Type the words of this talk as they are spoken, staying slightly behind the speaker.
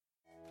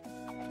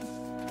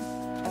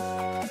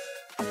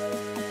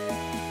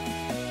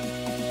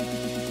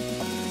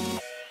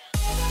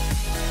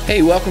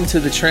Hey, welcome to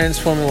the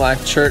Transforming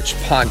Life Church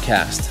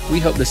podcast.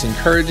 We hope this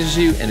encourages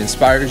you and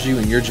inspires you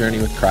in your journey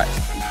with Christ.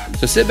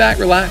 So sit back,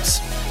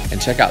 relax,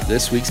 and check out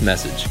this week's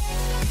message.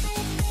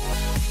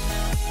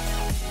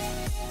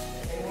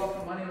 Hey,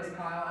 welcome. My name is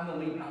Kyle. I'm the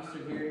lead pastor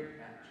here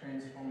at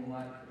Transforming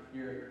Life. If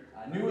you're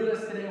new with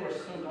us today, we're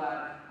so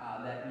glad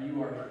that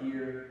you are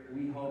here.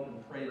 We hope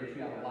and pray that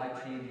you have a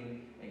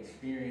life-changing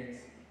experience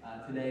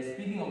today.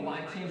 Speaking of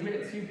life change, we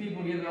had 2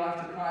 people give their life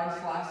to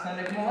Christ last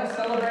Sunday. Come on, let's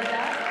celebrate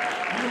that.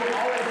 We will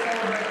always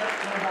celebrate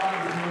what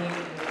God is doing,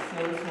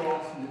 and it's so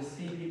awesome to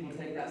see people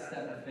take that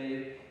step of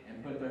faith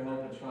and put their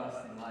hope and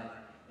trust in life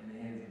in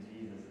the hands of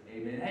Jesus.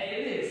 Amen.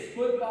 Hey, it is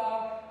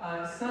football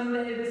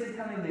Sunday. This is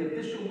kind of the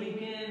official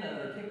weekend,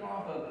 the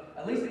kickoff of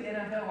at least the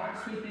NFL.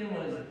 Last weekend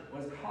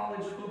was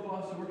college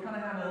football, so we're kind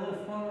of having a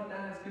little fun with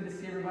that. It's good to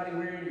see everybody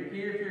wearing your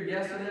gear if you're a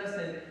guest with us,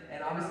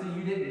 and obviously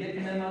you didn't get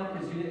the memo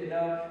because you didn't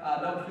know.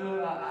 Don't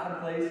feel out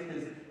of place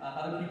because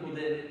other people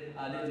didn't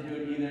do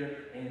it either,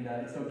 and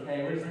it's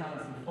okay. We're just having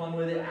some fun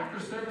with it. After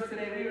service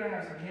today, we're going to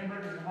have some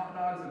hamburgers and hot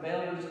dogs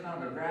available, just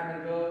kind of a grab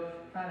and go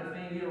kind of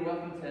thing. You're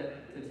welcome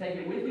to take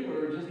it with you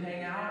or just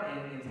hang out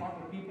and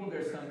talk with people.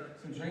 There's some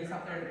drinks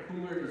out there in the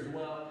cooler as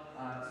well.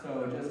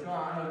 So just go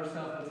out and help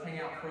yourself. Let's hang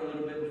out for a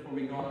little bit before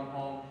we go on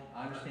home.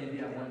 I understand if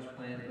you have lunch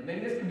planned, but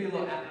maybe this could be a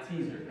little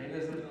appetizer. Maybe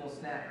this is a little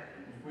snack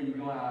before you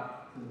go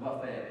out to the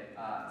buffet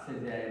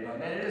today. But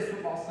man, it is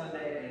football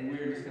Sunday, and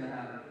we're just going to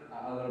have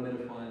a little bit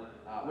of fun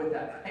with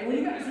that. Hey, when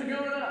you guys were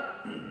growing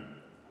up,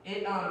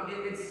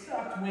 it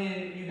sucked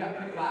when you got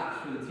picked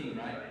last for the team,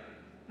 right?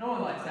 No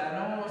one likes that.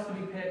 No one wants to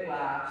be picked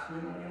last.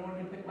 You don't want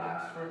to be picked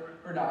last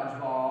for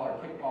dodgeball or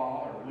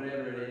kickball or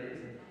whatever it is.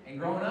 And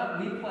growing up,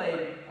 we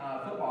played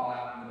football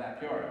out in the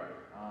backyard.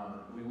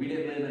 We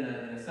didn't live in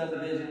a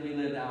subdivision. We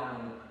lived out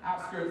on the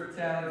outskirts of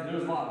town. There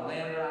was a lot of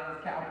land around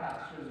with cow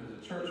pastures. There was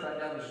a church right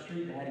down the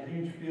street that had a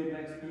huge field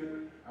next to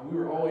it. We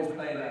were always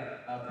playing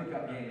a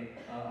pickup game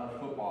of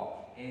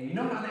football. And you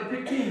know how they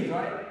pick teams,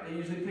 right? They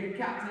usually pick a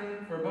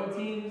captain for both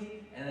teams,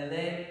 and then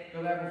they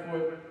go back and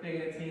forth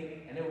picking a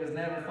team. And it was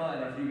never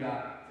fun if you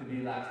got to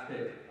be last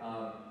picked.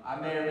 I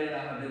may or may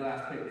not have been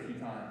last picked a few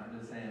times. I'm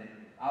just saying.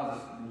 I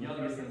was the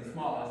youngest and the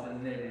smallest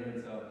in the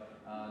neighborhood, so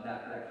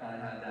that kind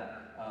of had that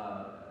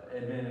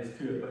advantage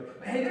to it.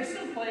 But hey, there's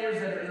some players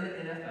that are in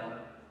the NFL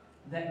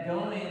that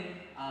go in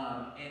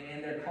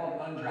and they're called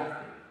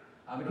undrafted.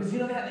 Because, they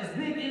have this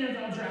big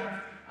NFL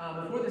draft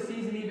before the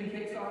season even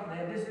kicks off. And they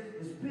have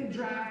this big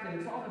draft, and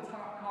it's all the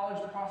top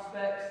college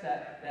prospects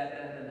that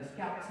the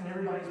scouts and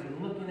everybody's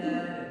been looking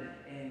at,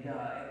 and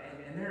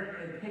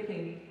they're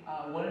picking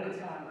one at a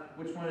time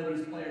which one of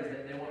these players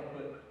that they want to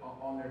put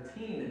on their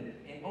team.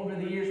 And over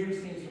the years,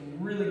 we've seen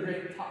some really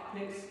great top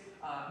picks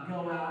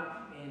go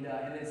out, and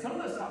then some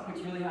of those top picks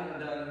really haven't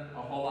done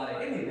a whole lot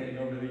of anything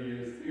over the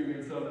years too.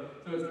 And so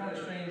it's kind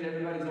of strange.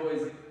 Everybody's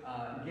always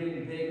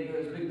getting big.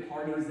 There's big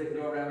parties that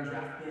go around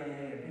draft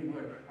day, and people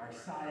are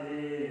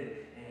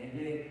excited and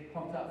getting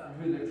pumped up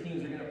for who their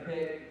teams are going to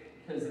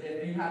pick. Because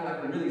if you had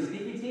like a really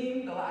sneaky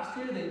team the last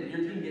year, then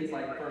your team gets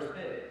like first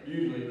pick,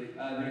 usually.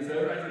 So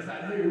everybody's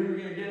excited, hey, who are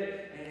we going to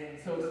get? And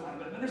so it's fun.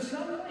 But there's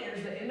some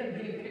players that end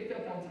up getting picked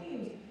up on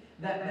teams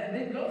that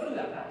didn't go through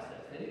that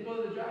process. They didn't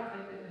go to the draft.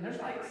 And there's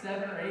like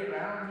 7 or 8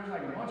 rounds.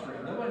 There's like a bunch of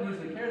rounds. Nobody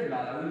usually cares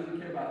about that. We usually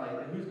care about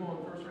like who's going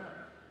first round.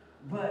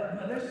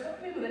 But there's some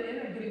people that end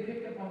up getting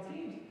picked up on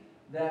teams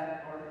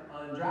that are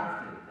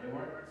undrafted. They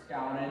weren't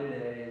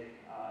scouted.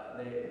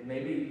 They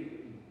maybe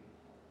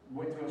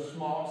went to a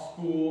small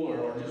school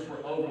or just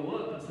were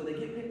overlooked, and so they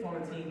get picked on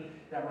a team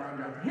that were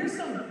undrafted. Here's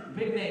some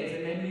big names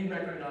that maybe you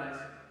recognize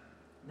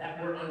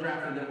that were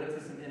undrafted that went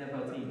to some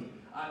NFL teams.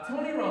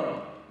 Tony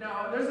Romo.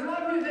 Now, there's a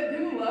lot of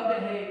people love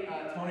to hate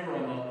Tony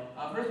Romo.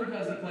 First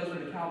because he plays for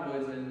the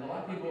Cowboys, and a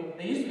lot of people,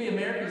 they used to be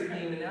America's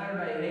team, and now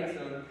everybody hates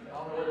them. I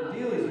don't know what the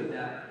deal is with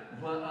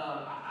that. But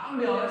I'm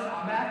going to be honest,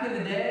 back in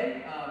the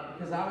day,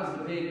 because I was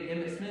a big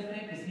Emmitt Smith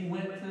fan, because he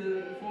went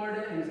to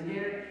Florida, he was a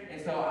Gator,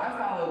 and so I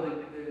followed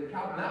the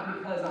Cowboys, not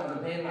because I was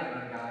a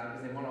bandwagon guy,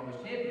 because they won all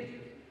those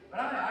championships, but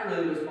I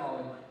really was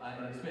following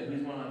Emmitt Smith.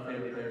 He's one of my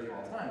favorite players of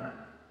all time.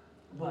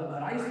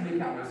 But I used to be a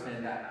Cowboys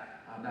fan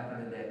back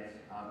in the day.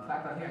 In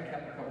fact, I think I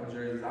kept a couple of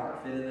jerseys. I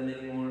don't fit in them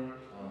anymore,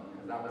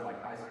 because that was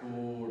like high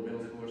school or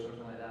middle school or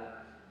something like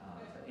that.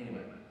 So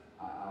anyway,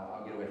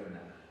 I'll get away from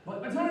that.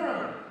 But Tony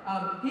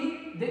Romo,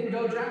 he didn't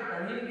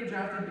get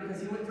drafted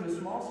because he went to a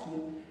small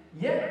school.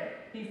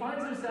 Yet he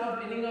finds himself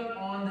ending up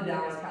on the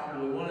Dallas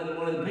Cowboys, one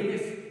of the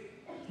biggest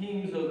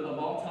teams of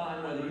all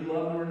time, whether you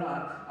love them or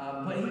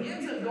not. But he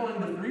ends up going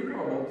to 3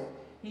 Pro Bowls.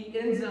 He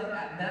ends up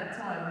at that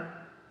time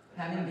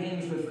having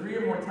games with 3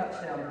 or more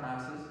touchdown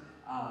passes,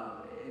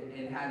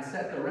 and had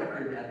set the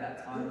record at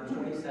that time for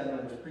 27.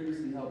 It was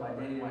previously held by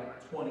Danny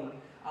White, 20.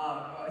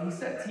 He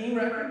set team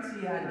records.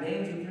 He had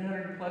games with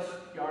 300 plus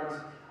yards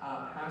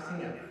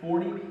passing at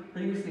 40,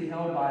 previously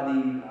held by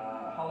the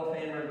Hall of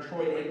Famer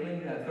Troy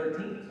Aikman, who had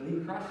 13. So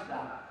he crushed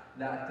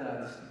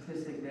that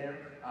statistic there.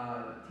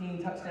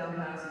 Team touchdown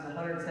passes,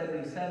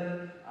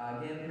 177.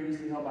 Again,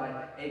 previously held by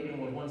Aikman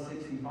with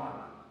 165.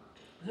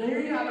 So here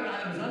you have a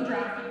guy that was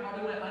undrafted,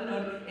 probably went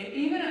unnoticed, and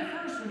even at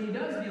first when he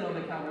does get on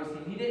the Cowboys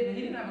team, he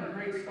didn't have a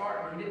great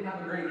start, he didn't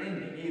have a great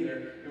ending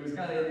either. It was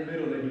kind of in the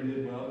middle that he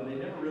did well, but they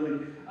never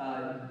really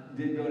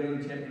did go to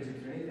any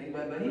championships or anything.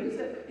 But he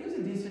was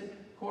a decent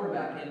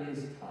quarterback in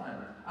his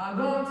time.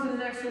 Going to the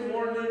next one,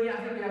 Warren Moon. Yeah,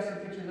 I think we have some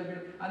pictures up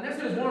here. Next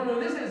one is Warren Moon.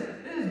 This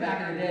is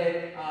back in the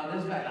day.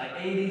 This is back like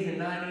 80s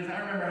and 90s. I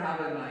remember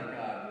having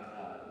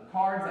like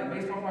cards, like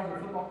baseball cards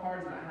and football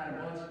cards, and I had a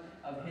bunch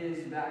of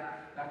his back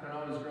when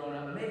I was growing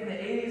up. But maybe in the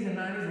 80s and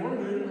 90s,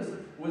 Warren Moon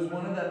was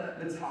one of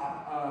the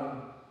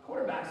top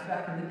quarterbacks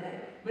back in the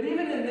day. But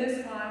even in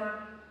this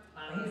time,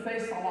 he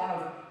faced a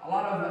lot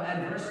of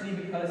adversity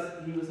because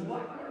he was a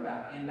black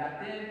quarterback. And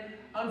back then,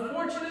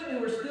 unfortunately,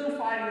 we're still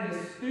fighting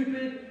this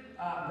stupid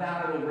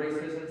battle of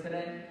racism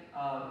today,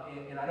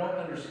 and I don't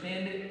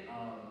understand it.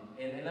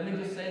 And let me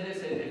just say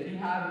this: if you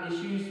have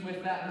issues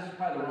with that, this is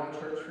probably the wrong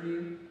church for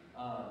you.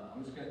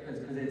 I'm just gonna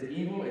because it's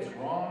evil, it's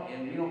wrong,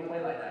 and we don't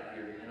play like that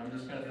here. And I'm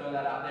just gonna throw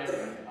that out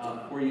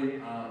there for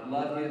you.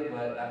 Love you,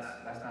 but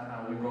that's not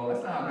how we roll.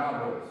 That's not how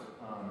God rolls.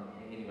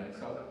 Anyway,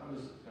 so I'm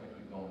just gonna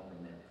keep going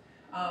from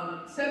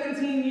there.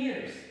 17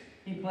 years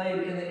he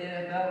played in the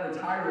NFL,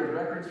 retired with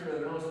records for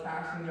the most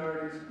passing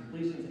yards,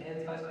 completions,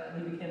 and touchdowns.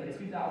 He became a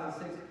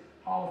 2006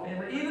 Hall of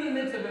Famer. Even in the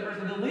midst of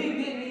adversity, the league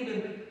didn't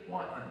even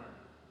want him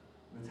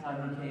the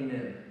time he came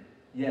in.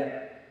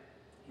 Yet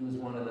he was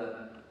one of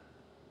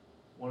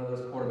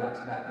those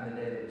quarterbacks back in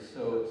the day that was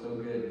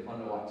so good and fun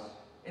to watch.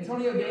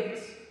 Antonio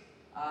Gates,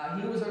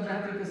 he was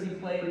undrafted because he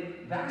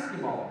played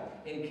basketball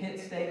in Kent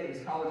State, in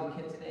his college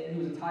in Kent State. He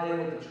was a tight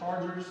end with the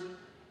Chargers,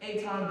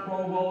 8-time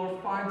Pro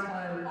Bowler,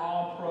 5-time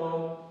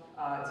All-Pro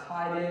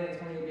tight end.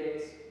 Antonio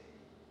Gates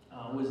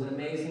was an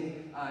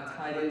amazing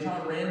tight end.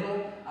 John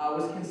Randall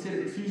was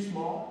considered too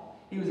small.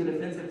 He was a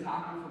defensive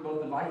tackle for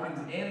both the Vikings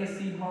and the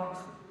Seahawks.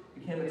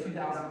 Became a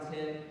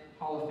 2010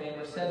 Hall of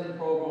Famer, 7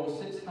 Pro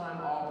Bowls,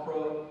 6-time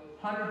All-Pro,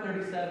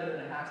 137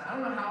 and a half. I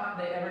don't know how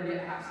they ever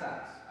get half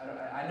sacks.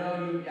 I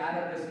know you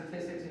add up the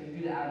statistics and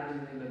you do the averages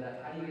and things like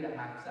that. How do you get a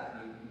half sack?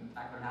 You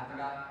tackle half a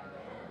guy?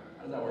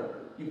 How does that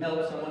work? You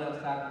help someone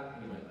else tackle?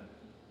 Anyway,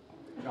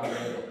 John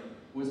Randall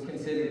was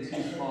considered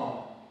too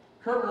small.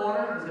 Kurt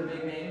Warner is a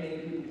big name. Many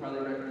people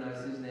probably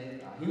recognize his name.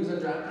 He was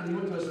undrafted. He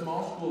went to a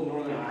small school in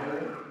Northern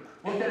Ireland.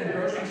 Worked at a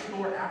grocery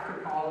store after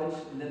college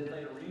and then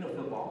played arena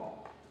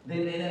football.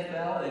 Then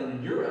NFL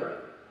in Europe.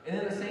 And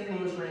then the St.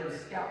 Louis Rams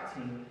scout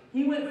team.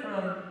 He went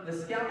from the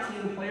scout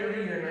team player of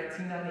the year in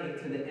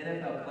 1998 to the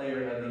NFL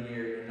player of the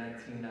year in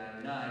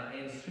 1999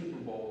 and Super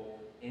Bowl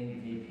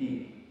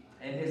MVP.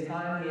 In his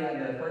time, he had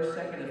the first,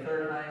 second, and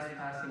third highest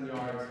passing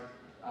yards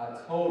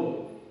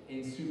total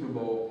in Super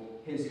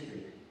Bowl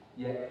history.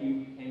 Yet he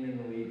came in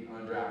the league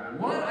undrafted.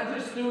 One I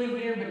just threw in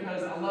here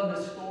because I love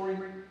this story.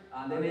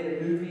 They made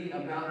a movie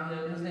about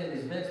him. His name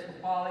is Vince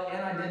Papale,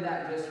 and I did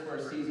that just for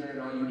Caesar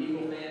and all you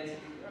Eagle fans.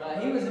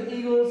 He was an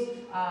Eagles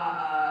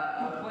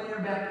player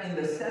back in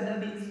the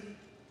 70s.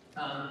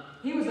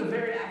 He was a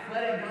very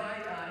athletic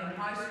guy in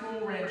high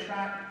school, ran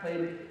track,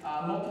 played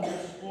multiple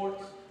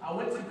sports.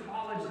 Went to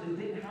college that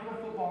didn't have a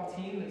football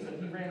team, and so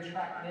he ran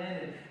track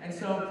then. And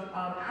so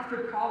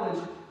after college,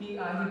 he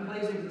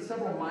plays with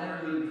several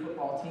minor league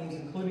football teams,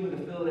 including the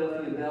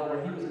Philadelphia Bell,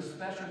 where he was a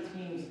special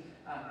teams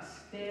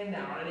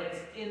standout. And it's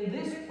in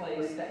this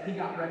place that he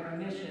got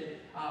recognition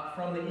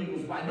from the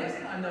Eagles. By this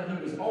time, though,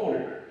 he was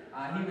older.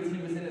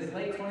 He was in his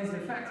late 20s.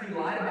 In fact, he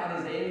lied about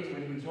his age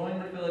when he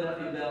joined the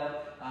Philadelphia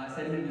Bell.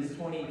 Said he was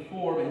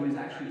 24, but he was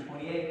actually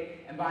 28.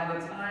 And by the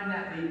time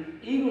that the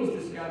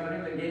Eagles discovered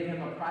him and gave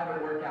him a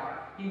private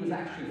workout, he was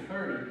actually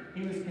 30.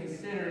 He was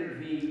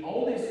considered the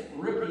oldest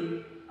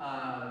rookie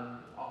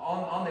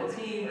on the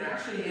team, or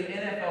actually in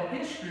NFL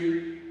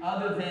history,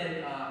 other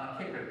than a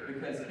kicker,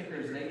 because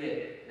kickers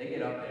they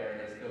get up there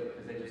and they still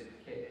because they just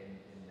kick and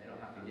they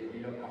don't have to get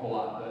beat up a whole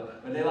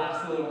lot, but they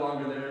last a little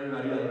longer than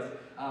everybody else.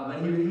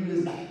 But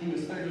he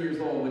was 30 years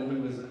old when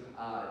he was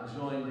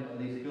joined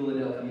the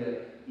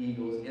Philadelphia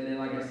Eagles, and then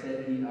like I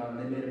said, they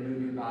made a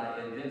movie about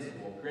it,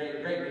 Invincible.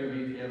 Great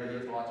movie if you ever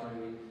get to watch a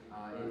movie.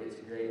 It's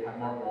great. Have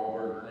Mark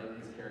Wahlberg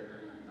playing his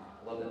character.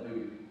 I love that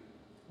movie.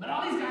 But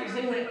all these guys,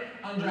 they went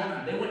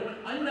undrafted. They went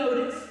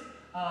unnoticed.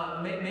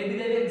 Maybe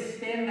they didn't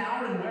stand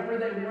out in wherever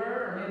they were,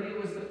 or maybe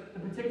it was the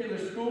particular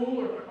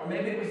school, or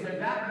maybe it was their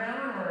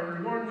background, or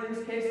in Warren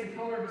Moon's case, the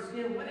color of his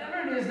skin.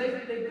 Whatever it is,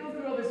 they go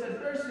through all this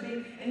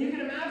adversity, and you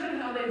can imagine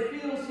how they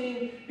feel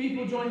seeing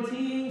people join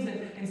teams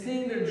and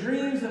seeing their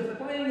dreams of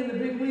playing in the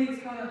big leagues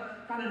kind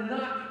of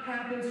not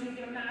happen. So you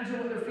can imagine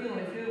what they're feeling.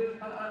 They feel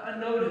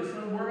unnoticed,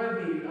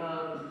 unworthy,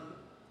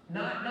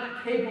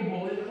 not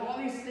capable. All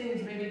these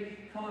things maybe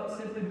come up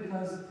simply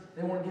because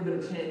they weren't given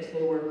a chance.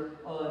 They were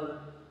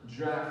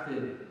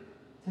undrafted.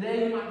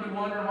 Today you might be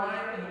wondering,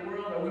 why in the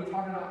world are we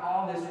talking about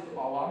all this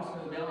football? Well, I'm just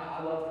going to be honest,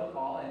 I love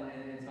football,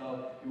 and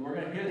so we're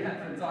going to hear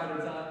that from time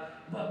to time.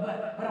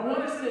 But I want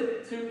us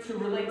to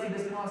relate to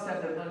this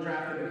concept of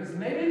undrafted, because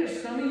maybe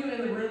there's some of you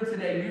in the room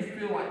today, you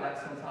feel like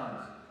that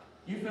sometimes.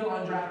 You feel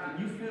undrafted.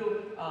 You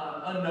feel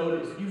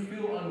unnoticed. You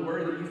feel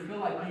unworthy. You feel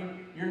like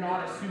you're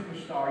not a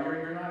superstar.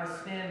 You're not a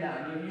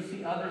standout. You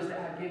see others that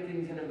have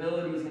giftings and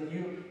abilities, and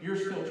you're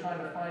still trying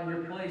to find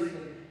your place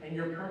and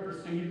your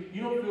purpose. So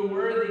you don't feel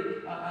worthy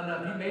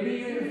enough. Maybe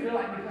you even feel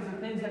like because of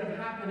things that have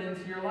happened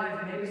into your life,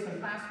 maybe some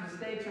past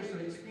mistakes or some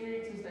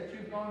experiences that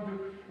you've gone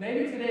through,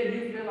 maybe today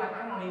you feel like,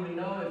 I don't even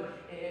know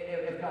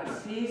if God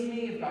sees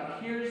me, if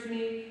God hears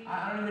me.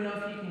 I don't even know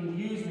if He can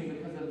use me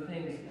because of the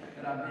things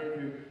that I've been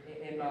through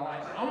in my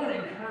life. So I want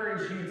to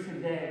encourage you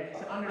today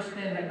to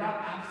understand that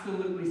God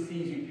absolutely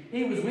sees you.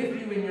 He was with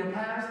you in your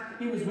past.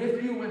 He was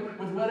with you with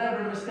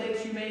whatever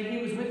mistakes you made.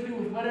 He was with you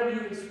with whatever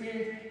you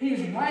experienced.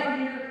 He's right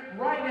here,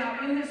 right now,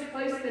 in this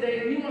place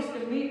today, and He wants to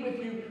meet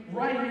with you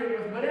right here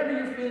with whatever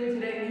you're feeling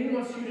today, and He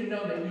wants you to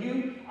know that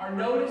you are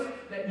noticed,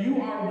 that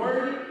you are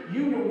worthy,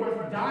 you were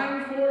worth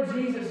dying for.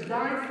 Jesus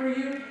died for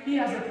you. He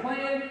has a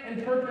plan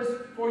and purpose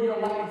for your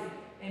life.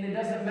 And it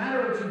doesn't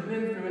matter what you've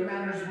been through. It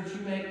matters what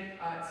you make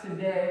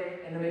today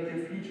and to make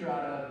your future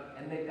out of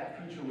and make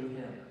that future with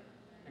Him.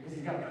 Because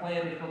He's got a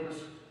plan and purpose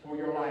for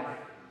your life.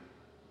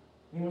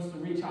 He wants to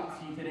reach out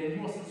to you today. He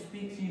wants to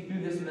speak to you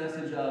through this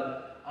message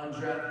of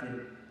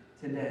undrafted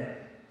today.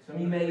 Some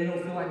of you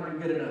don't feel like you're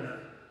good enough.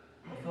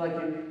 You feel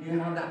like you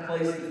have that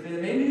place to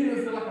fit. Maybe you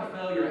even feel like a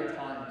failure at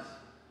times.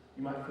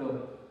 You might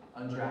feel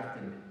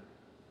undrafted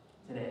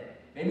today.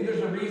 Maybe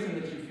there's a reason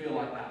that you feel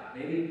like that.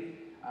 Maybe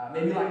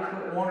like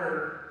Kurt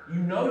Warner, you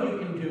know you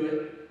can do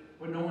it,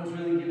 but no one's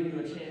really giving you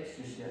a chance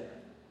just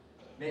yet.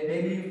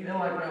 Maybe you feel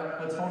like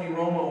a Tony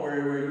Romo where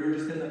you're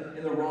just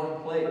in the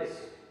wrong place.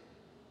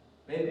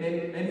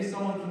 Maybe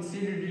someone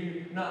considered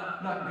you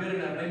not good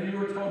enough. Maybe you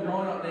were told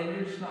growing up, man,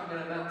 you're just not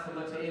going to amount to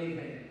much of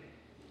anything.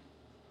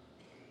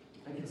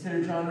 They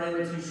considered John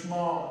Raymond too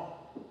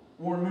small.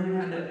 Warren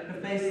Moon had to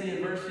face the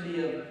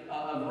adversity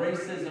of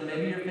racism.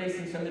 Maybe you're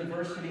facing some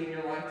adversity in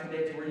your life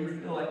today to where you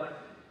feel like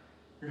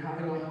you're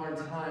having a hard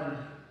time.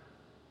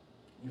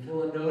 You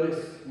feel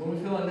unnoticed. When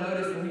we feel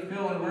unnoticed, when we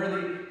feel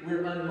unworthy,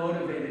 we're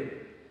unmotivated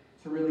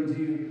to really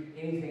do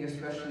anything,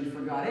 especially for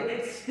God.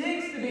 It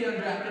stinks to be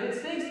undrafted. It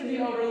stinks to be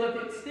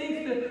overlooked. It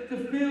stinks to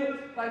feel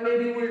like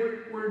maybe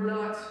we're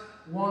not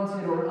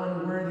wanted or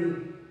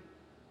unworthy.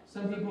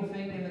 Some people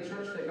think in the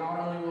church that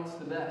God only wants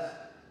the best.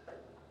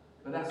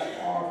 But that's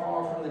far,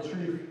 far from the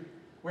truth.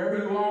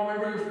 Wherever you are,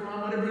 wherever you're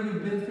from, whatever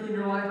you've been through in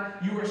your life,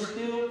 you are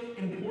still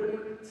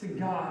important to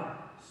God.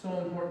 So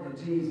important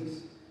that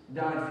Jesus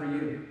died for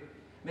you.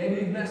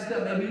 Maybe you've messed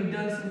up. Maybe you've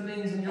done some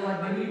things in your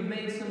life. Maybe you've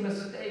made some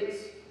mistakes.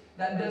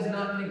 That does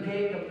not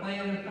negate the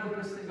plan and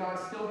purpose that God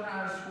still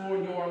has for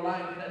your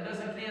life. That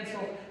doesn't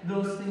cancel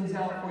those things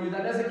out for you.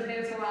 That doesn't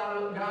cancel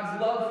out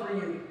God's love for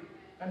you.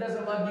 God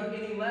doesn't love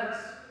you any less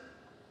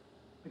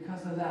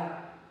because of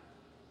that.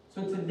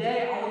 So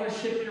today, I want to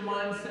shift your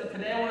mindset.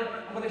 Today,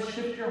 I want to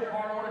shift your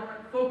heart. I want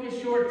to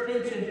focus your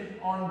attention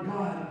on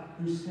God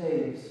who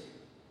saves.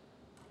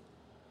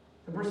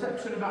 The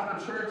perception about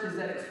the church is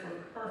that it's for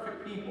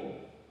perfect people.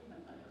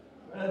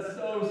 That's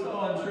so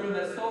untrue.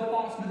 That's so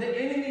false. But the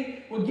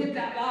enemy will get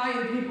that lie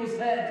in people's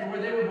head to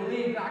where they will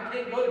believe that I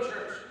can't go to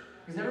church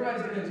because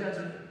everybody's going to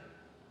judge me.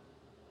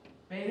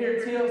 Man, here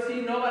at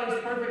TLC, nobody's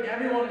perfect.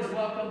 Everyone is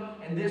welcome,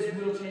 and this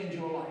will change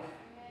your life.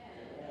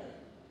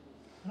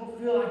 I don't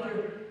feel like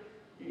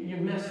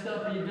you've messed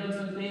up or you've done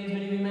some things.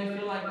 Maybe you may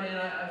feel like, man,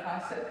 if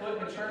I set foot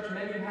in a church,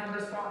 maybe you have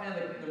this thought, man,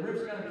 the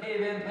roof's going to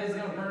cave in, the place is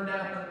going to burn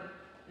down.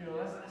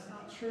 That's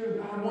not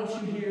true. God wants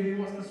you here. He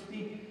wants to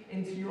speak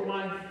into your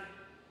life.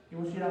 He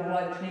wants you to have a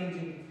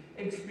life-changing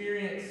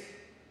experience.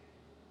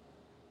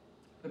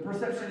 The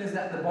perception is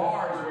that the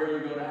bar is where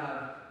you go to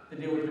have to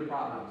deal with your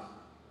problems.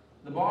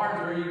 The bar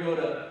is where you go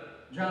to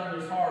drown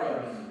your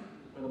sorrows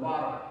with a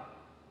bottle.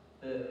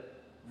 To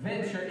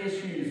vent your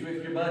issues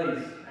with your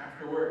buddies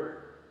after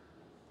work.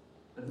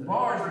 But the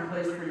bar is the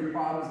place for your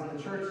problems, and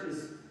the church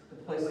is the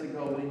place to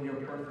go when you're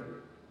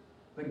perfect.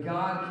 But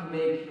God can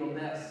make your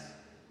mess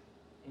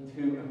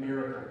into a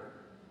miracle.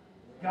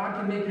 God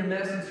can make your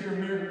mess into a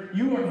miracle.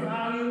 You are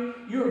valued.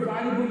 You are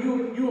valuable.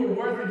 You are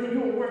worth it.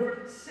 You are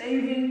worth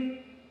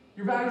saving.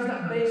 Your value is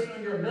not based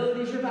on your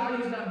abilities. Your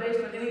value is not based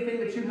on anything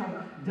that you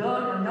have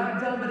done or not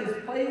done, but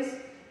its place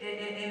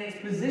and its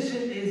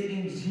position is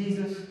in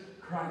Jesus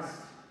Christ.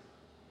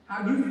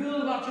 How you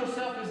feel about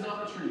yourself is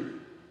not the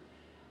truth.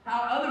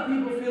 How other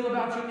people feel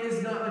about you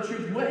is not the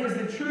truth. What is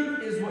the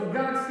truth is what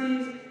God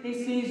sees. He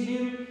sees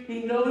you.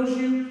 He knows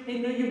you. He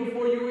knew you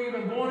before you were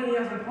even born, and He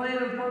has a plan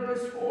and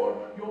purpose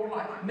for your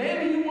life.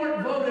 Maybe you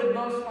weren't voted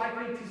most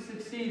likely to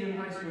succeed in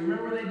high school.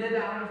 Remember when they did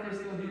that? I don't know if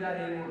they still do that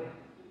anymore.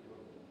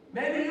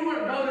 Maybe you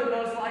weren't voted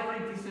most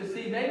likely to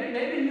succeed.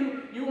 Maybe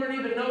you weren't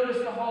even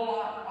noticed a whole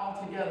lot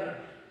altogether.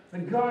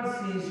 But God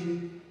sees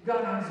you.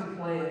 God has a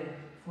plan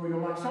for your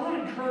life. So I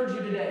want to encourage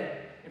you today.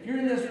 If you're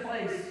in this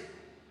place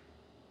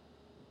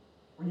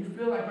where you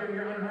feel like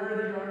you're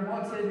unworthy, you're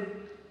unwanted,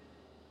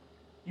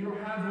 you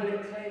don't have what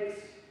it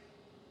takes.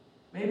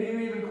 Maybe you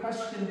even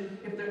question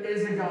if there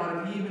is a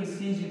God, if He even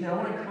sees you. I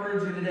want to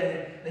encourage you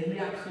today that He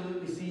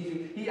absolutely sees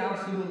you. He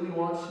absolutely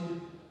wants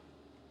you.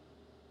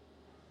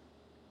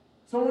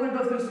 So I want to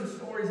go through some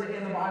stories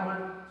in the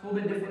Bible. It's a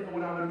little bit different than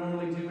what I would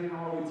normally do and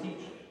how I would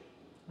teach.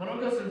 But I'm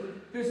going to go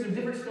through some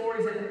different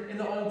stories in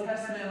the Old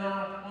Testament, and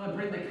I want to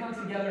bring them come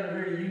together in a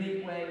very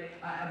unique way.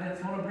 And then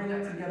so I want to bring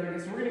that together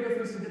again. So we're going to go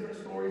through some different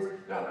stories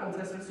throughout the Old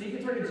Testament. So you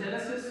can turn to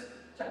Genesis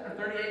chapter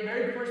 38,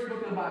 very first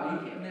book of the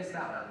Bible. You can't miss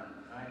that one.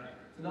 All right?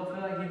 So don't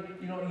feel like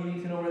you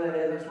need to know where that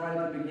is. That's right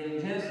at the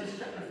beginning. Genesis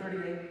chapter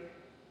 38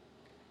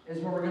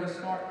 is where we're going to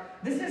start.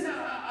 This is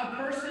a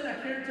person, a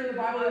character in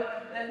the Bible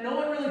that no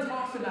one really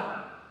talks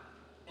about.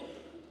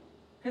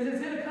 Because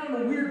it's in a kind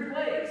of a weird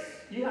place.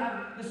 You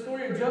have the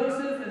story of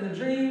Joseph and the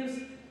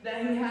dreams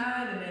that he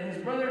had, and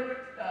his brother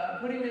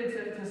put him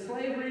into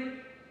slavery.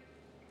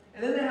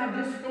 And then they have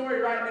this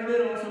story right in the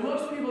middle. So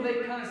most people,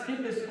 they kind of skip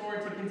this story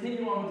to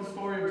continue on with the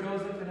story of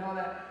Joseph and how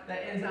that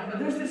ends out. But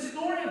there's this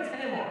story of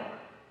Tamar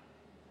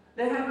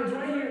that happens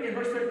right here in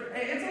verse 30.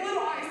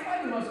 It's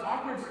probably the most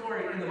awkward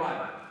story in the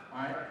Bible. All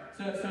right?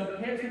 So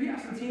parents, if you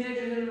have some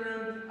teenagers in the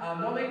room,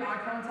 don't make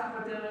eye contact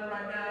with them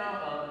right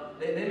now.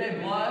 They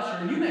may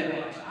blush, or you may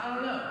blush. I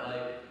don't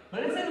know.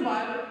 But it's in the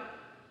Bible,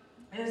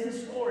 and it's the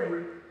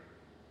story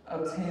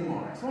of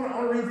Tamar. So I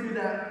want to read through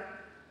that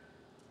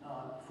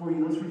for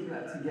you. Let's read through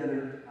that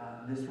together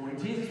this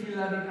morning. Jesus, we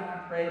love you,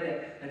 God. I pray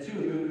that you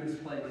would move in this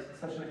place in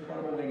such an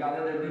incredible way, God.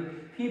 That there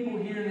would be people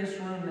here in this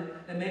room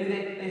that maybe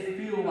they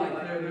feel like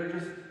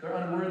they're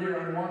unworthy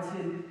or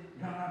unwanted.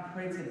 God, I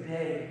pray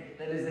today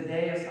that is the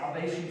day of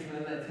salvation for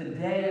them, that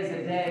today is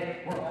the day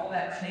where all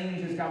that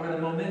changes, God, where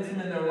the momentum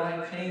in their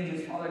life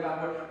changes, Father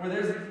God, where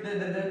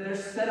they're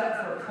set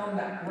up for a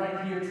comeback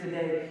right here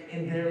today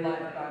in their life,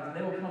 God, and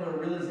they will come to a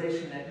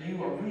realization that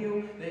you are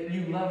real, that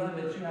you love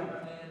them, that you have a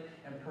plan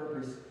and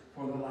purpose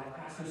for their life.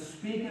 God, so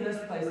speak in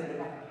this place that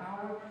by the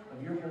power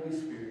of your Holy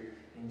Spirit,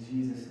 in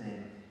Jesus'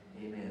 name,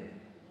 amen.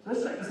 So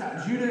let's check this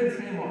out. Judah and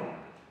Tamar.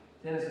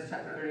 Genesis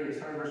chapter 38,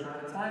 starting verse 1.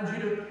 At the time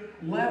Judah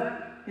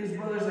left his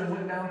brothers and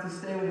went down to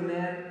stay with a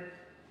man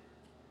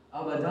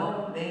of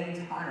Edom named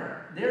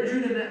Hira. There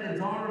Judah met the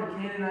daughter of a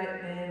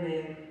Canaanite man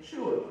named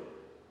Shua.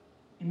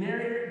 He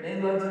married her, they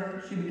loved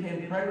her. She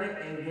became pregnant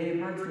and gave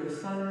birth to a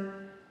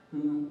son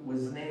who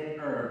was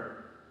named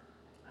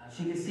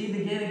She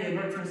conceived again and gave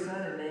birth to a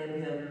son and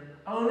named him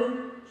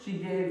Onan. She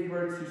gave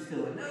birth to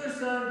still another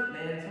son.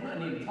 Man,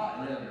 somebody need to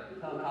talk to them.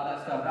 Tell them how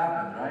that stuff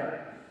happens, right?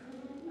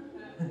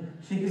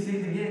 She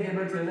conceived again, gave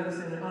birth to another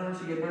son and Onan.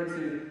 She gave birth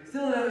to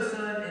still another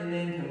son and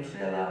named him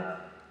Shelah.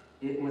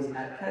 It was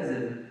at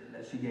Kezib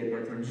that she gave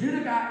birth to him.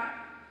 Judah got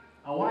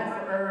a wife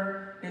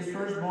for his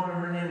firstborn,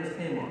 and her name was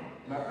Tamar.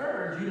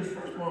 But Judah's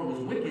firstborn, was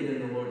wicked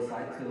in the Lord's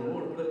sight, so the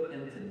Lord put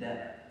him to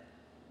death.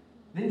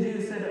 Then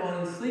Judah said to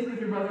Onan, sleep with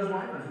your brother's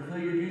wife and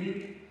fulfill your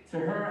duty to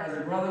her as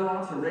a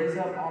brother-in-law to raise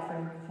up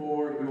offering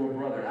for your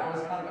brother. That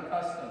was kind of a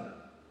custom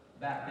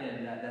back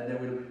then, that they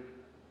would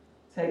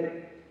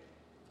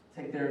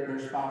take their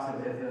spouse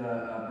if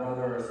a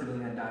brother or a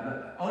sibling had died.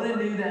 But Onan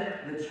knew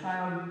that the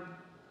child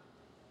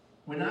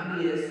would not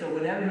be his, so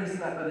whenever he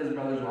slept with his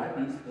brother's wife,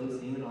 he spilled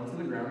semen onto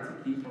the ground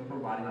to keep from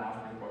providing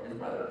offering for his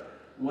brother.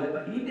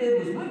 What he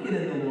did was wicked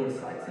in the Lord's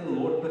sight, so the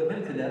Lord put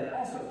him to death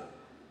also.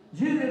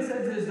 Judah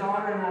said to his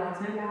daughter-in-law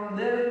Tamar,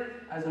 live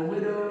as a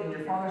widow in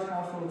your father's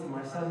household until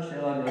my son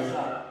Shelah grows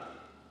up.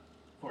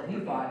 For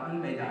he thought he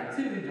may die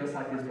too, just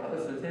like his brother.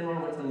 So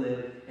Tamar went to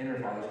live in her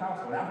father's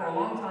household. After a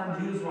long time,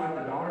 Judah's wife,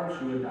 the daughter of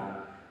Shua,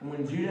 died. And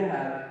when Judah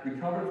had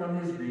recovered from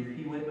his grief,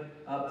 he went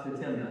up to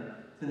Timnah,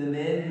 to the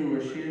men who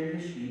were shearing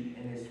his sheep,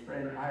 and his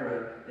friend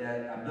Hira, the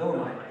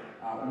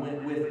Abilamite,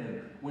 went with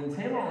him. When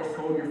Tamar was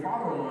told, your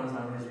father-in-law is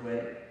on his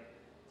way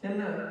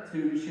Timnah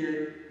to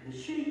shear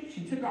his sheep,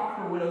 she took off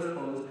her widow's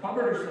clothes,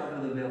 covered herself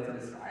with a veil to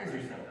disguise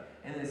herself,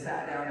 and then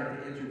sat down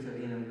at the entrance of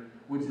Enom,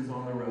 which is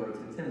on the road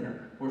to Timnah,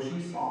 where she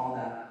saw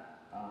that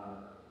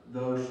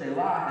though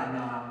Shelah had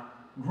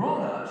not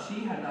grown up,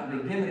 she had not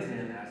been given to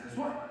him as his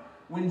wife.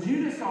 When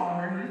Judah saw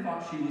her, he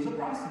thought she was a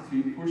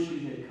prostitute, for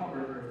she had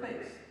covered her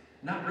face.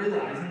 Not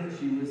realizing that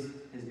she was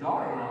his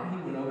daughter-in-law, he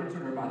went over to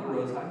her by the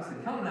roadside and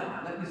said, come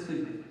now, let me sleep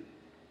with you.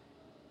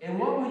 And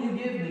what will you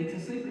give me to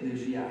sleep with you,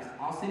 she asked.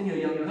 I'll send you a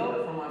young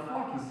goat from my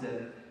flock, he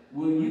said.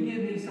 Will you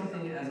give me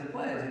something as a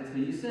pledge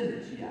until you send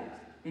it, she asked.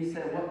 He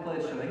said, what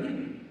pledge shall I give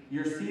you?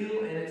 Your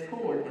seal and its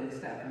cord and the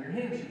staff in your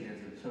hand, she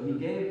answered. So he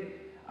gave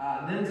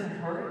them to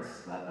her and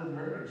slept with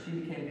her, and she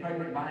became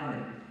pregnant by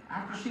him.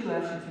 After she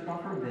left, she took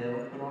off her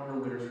veil and put on her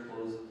widow's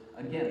clothes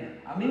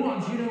again.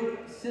 Meanwhile, Judah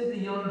sent the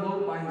young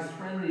goat by his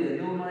friend the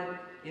Abilamite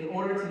in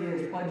order to get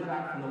his pledge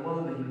back from the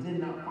woman, but he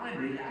did not find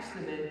her. He asked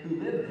the men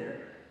who lived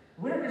there,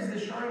 where is the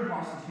shrine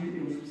prostitute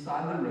who was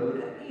beside the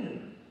road at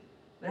Enom?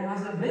 There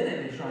hasn't been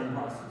any shrine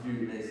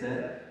prostitute, they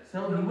said.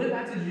 So he went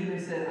back to Judah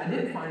and said, I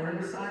didn't find her.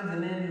 Besides, the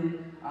men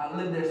who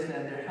lived there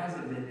said, there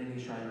hasn't been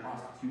any shrine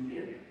prostitute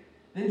here.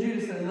 Then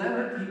Judah said, let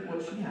her keep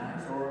what she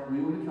has, or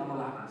we will become a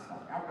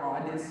laughingstock. After all,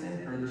 I did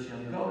send her this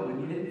young goat, but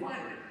you didn't find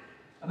her.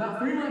 About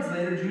 3 months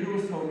later, Judah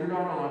was told, your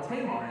daughter-in-law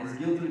Tamar is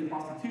guilty of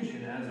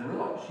prostitution, and as a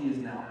result, she is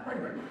now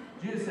pregnant.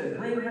 Judah said,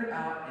 bring her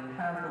out and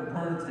have her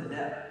burned to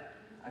death.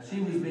 she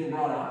was being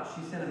brought out,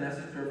 she sent a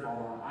message to her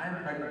father. I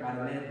am pregnant by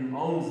the man who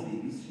owns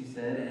these, she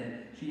said,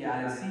 and she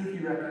added, see if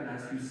you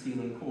recognize whose seal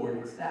and cord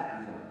and staff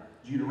these are.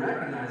 Judah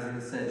recognized him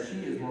and said, she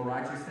is more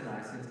righteous than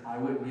I, since I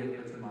wouldn't give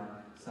her to my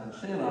son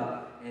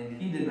Shelah, and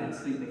he did not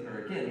sleep with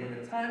her again.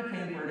 When the time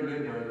came for her to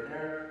give birth,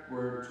 there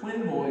were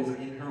twin boys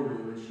in her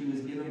womb, and she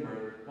was giving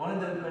birth. One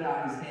of them put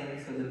out his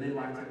hand, so the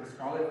midwife took the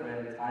scarlet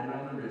thread and tied it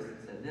on the wrist and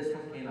said, this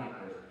one came out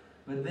first.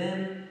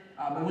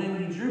 But when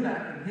he drew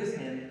back from his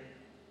hand,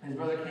 his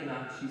brother came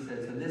out, and she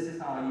said, so this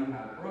is how you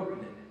have broken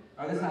it.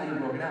 Or this is how you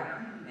broke it out.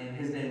 And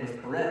his name was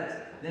Perez.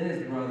 Then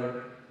his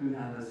brother, who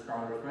had the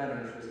scarlet thread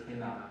on his wrist,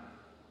 came out.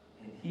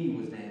 And he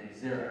was named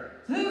Zerah.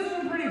 So this is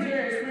some pretty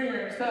Jerry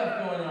Springer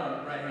stuff going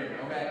on right here,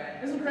 okay?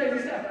 There's some crazy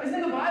stuff. It's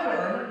in the Bible,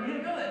 remember? You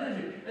didn't know that,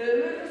 did you?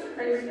 There's some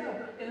crazy stuff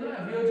in the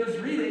Bible. If you'll just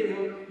read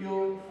it,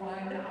 you'll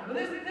find out. But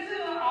this is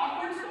an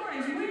awkward story.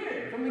 It's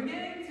weird. From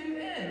beginning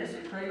to end, there's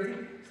some crazy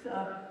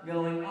stuff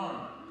going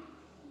on.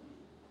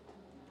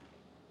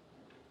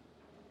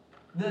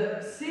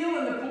 The seal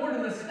and the cord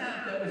and the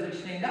staff that was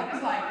exchanged, that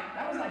was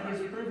like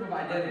his proof of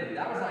identity.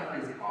 That was like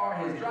his car,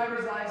 his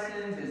driver's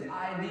license, his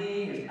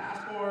ID, his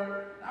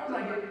passport. That was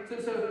like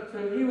it.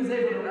 So he was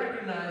able to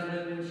recognize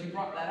when she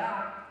brought that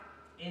out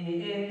in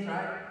the end,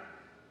 right?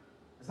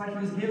 It's like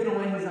he was giving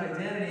away his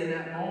identity in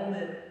that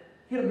moment.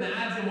 You can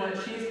imagine what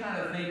she's kind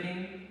of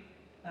thinking.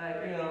 Like,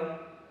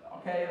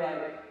 okay,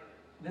 like,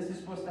 this is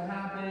supposed to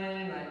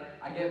happen.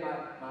 Like, I get my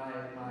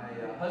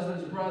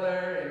husband's brother,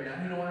 and now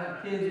he don't want to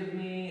have kids with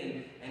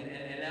me,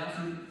 and now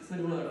she's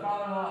sleeping with her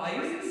father-in-law.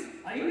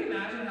 Like, you can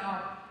imagine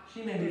how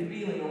she may be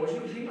feeling, or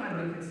she might have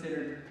been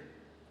considered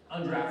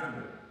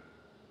undraftable.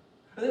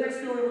 But the next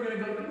story we're going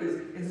to go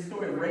through is the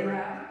story of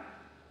Rahab.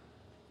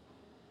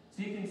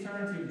 So you can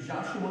turn to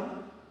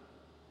Joshua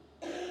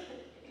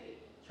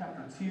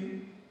chapter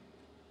 2.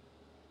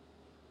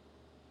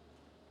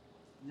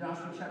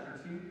 Joshua chapter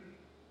 2.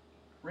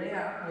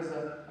 Rahab was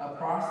a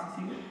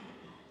prostitute,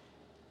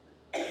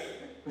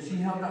 but she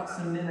helped out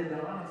some men of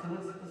God. So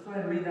let's go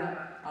ahead and read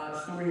that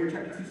story here,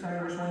 chapter 2, starting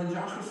verse 1. And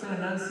Joshua sent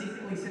a nun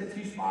secretly sent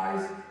 2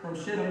 spies from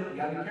Shittim. You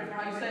got to be careful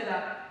how you say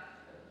that.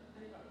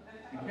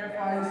 Be careful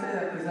how you say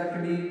that, because that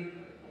can be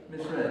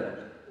misread.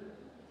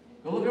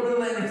 Go look over the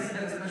land, he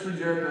said, especially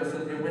Jericho. So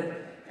they went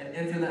and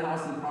entered the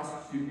house of the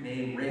prostitute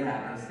named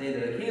Rahab and stayed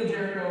there. The king of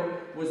Jericho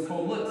was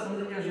told, look, some of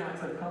the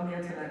Israelites have come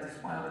here tonight to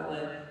spy out the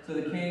land. So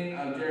the king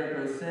of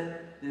Jericho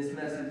sent this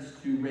message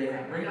to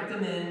Rahab. Bring out the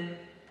men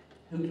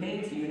who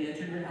came to you and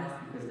entered your house,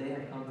 because they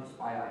have come to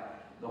spy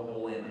out the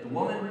whole land. But the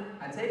woman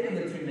had taken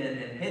the 2 men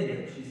and hid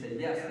them. She said,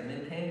 yes, the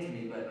men came to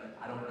me, but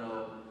I don't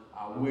know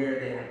where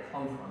they had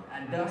come from.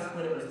 At dusk,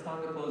 when it was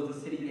time to close the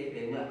city gate,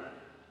 they left.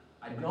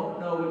 I don't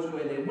know which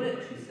way they went,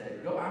 she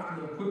said. Go after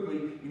them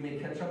quickly, you may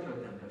catch up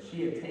with them. But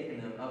she had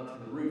taken them up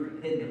to the roof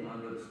and hidden them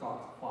under the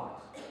stalks of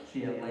flax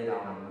she had laid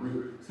out on the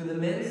roof. So the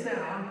men set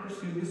out and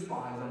pursued the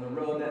spies on the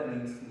road that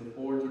leads to the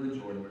fords of the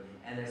Jordan.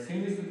 And as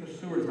soon as the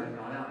pursuers had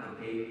gone out,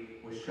 the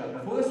gate was shut.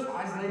 Before the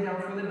spies lay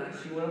down for the night,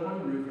 she went up on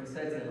the roof and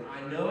said to them,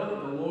 I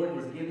know the Lord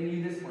has given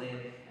you this land,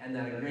 and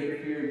that a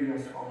great fear of you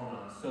has fallen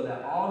on us, so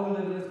that all who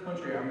live in this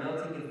country are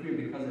melting in fear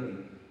because of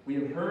you. We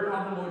have heard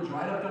how the Lord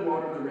dried up the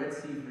water of the Red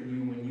Sea for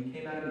you when you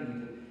came out of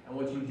Egypt, and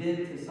what you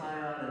did to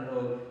Sihon and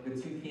Og, the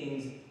 2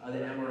 kings of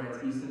the Amorites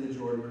east of the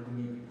Jordan, whom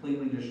you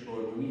completely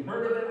destroyed. When we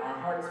heard of it, our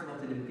hearts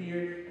melted in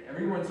fear, and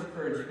everyone's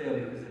courage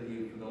failed because of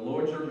you. For the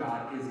Lord your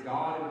God is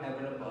God in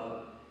heaven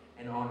above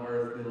and on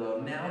earth below.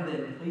 Now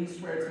then, please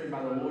swear to me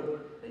by the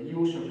Lord that you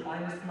will show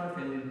kindness to my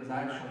family, because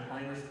I have shown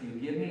kindness to you.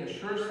 Give me a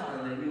sure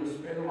sign that you will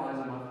spare the lives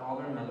of my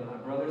father and mother, my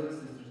brothers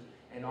and sisters,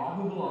 and all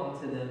who belong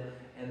to them,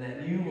 and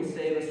that you will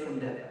save us from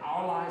death.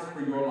 Our lives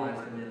for your lives,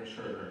 the men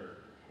assured her.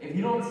 If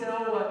you don't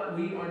tell what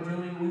we are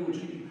doing, we will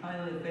treat you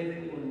kindly and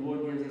faithfully when the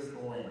Lord gives us the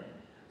land.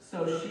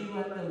 So she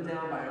let them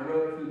down by a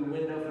rope through the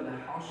window, for the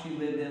house she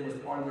lived in was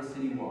part of the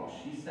city wall.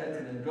 She said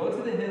to them, go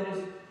to the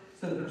hills,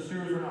 so the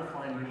pursuers will not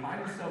find you. Hide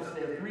yourselves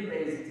there 3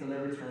 days until they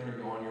return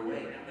and go on your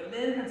way. Now the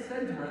men had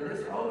said to her,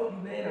 this oath you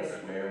made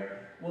us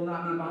swear will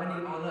not be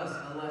binding on us,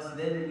 unless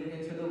then we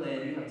enter the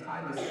land. You have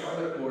tied the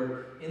scarlet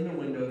cord in the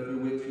window through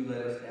which you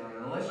let us down.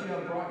 And unless you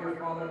have brought your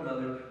father and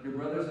mother, your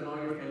brothers and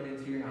all your family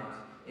into your house,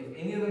 if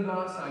any of them go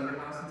outside your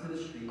house into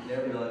the street,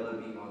 their blood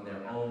will be on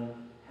their own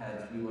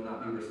heads. We will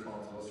not be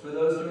responsible. As for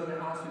those who are in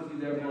the house with you,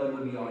 their blood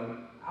will be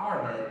on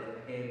our head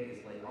if the hand is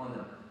laid on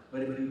them.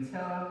 But if you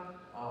tell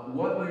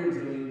what we are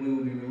doing, we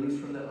will be released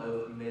from the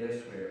oath you made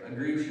us swear.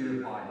 Agreed, she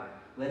replied.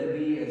 Let it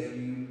be as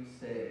you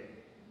say.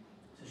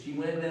 So she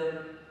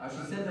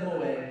sent them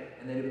away,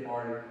 and they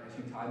departed, and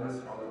she tied the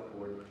scarlet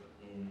cord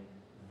in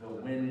the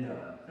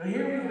window. Now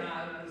here we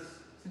have this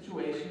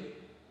situation.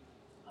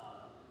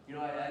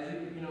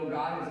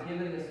 God has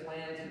given this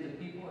land to the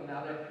people, and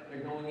now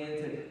they're going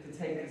in to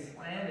take this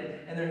land,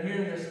 and they're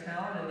here in this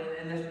town,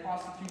 and this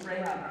prostitute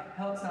Rahab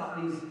helps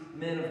out these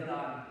men of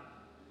God.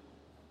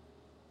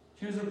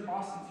 She was a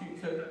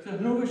prostitute. So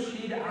who was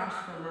she to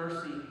ask for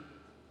mercy?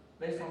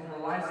 Based on her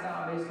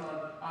lifestyle, based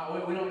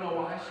on, we don't know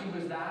why she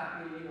was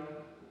that.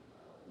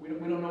 We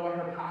don't know what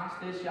her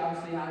past is. She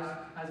obviously has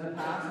a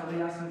past. Probably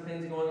has some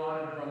things going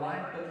on in her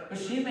life. But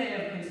she may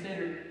have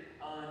considered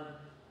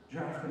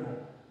undraftable.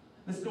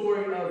 The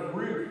story of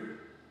Ruth,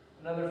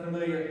 another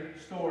familiar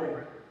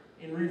story.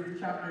 In Ruth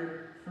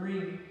chapter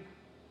 3,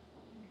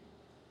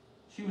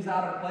 she was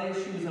out of place.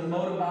 She was a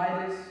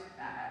Moabitess,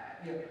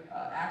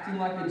 acting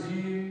like a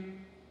Jew.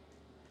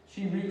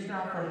 She reached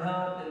out for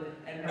help,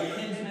 and her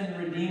kinsman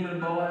redeemer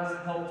Boaz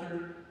helped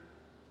her.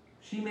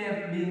 She may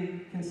have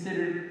been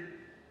considered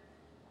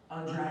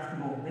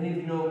undraftable. Many of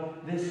you know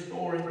this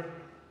story.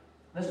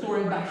 The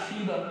story of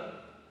Bathsheba.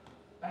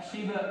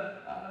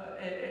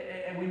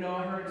 And we know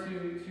her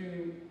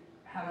to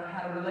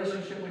had a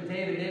relationship with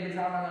David. David's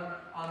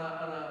out on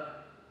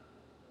a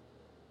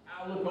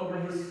outlook over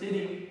his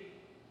city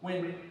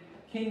when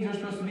kings are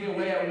supposed to be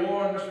away at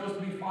war and they're supposed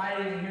to be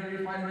fighting, and here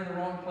you find him in the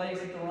wrong place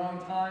at the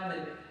wrong time,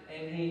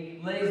 and he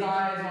lays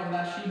eyes on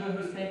Bathsheba,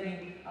 who's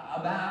taking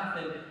a bath,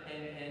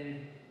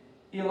 and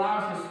he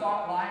allows his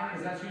thought life,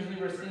 because that's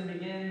usually where sin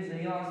begins, and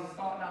he allows his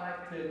thought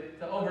life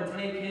to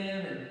overtake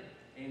him,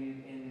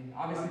 and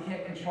obviously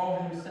can't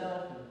control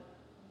himself.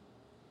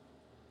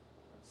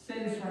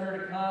 Sends for her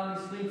to come,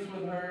 he sleeps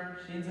with her,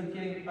 she ends up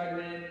getting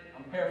pregnant.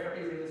 I'm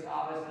paraphrasing this,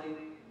 obviously.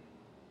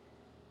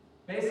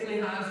 Basically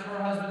has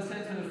her husband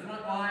sent to the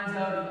front lines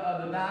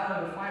of the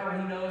battle, the fight where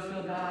he knows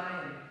he'll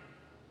die.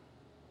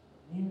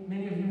 And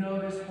many of you know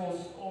this whole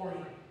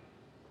story.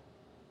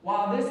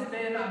 While this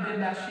may not have been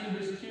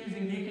Bathsheba's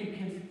choosing, you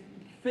can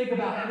think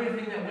about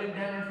everything that went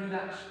down through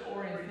that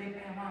story and think,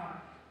 man,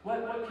 wow,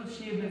 what could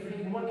she have been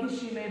thinking? What could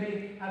she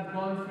maybe have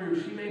gone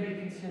through? She may be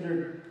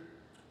considered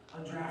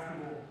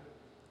undraftable.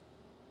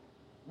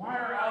 Why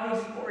are all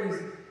these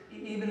stories,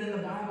 even in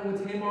the Bible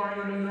with Tamar,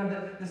 you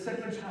have the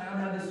second child,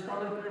 had the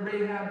scarlet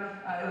Rahab,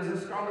 it was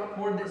a scarlet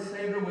cord that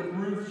saved her. With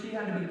Ruth, she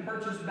had to be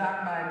purchased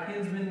back by a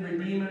kinsman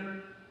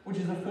redeemer, which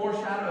is a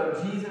foreshadow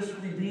of Jesus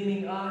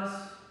redeeming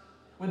us.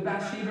 With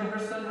Bathsheba, her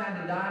son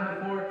had to die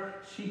before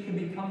she could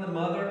become the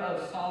mother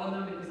of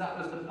Solomon, because that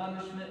was the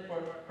punishment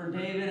for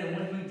David and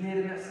what he did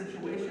in that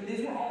situation.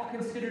 These were all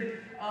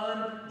considered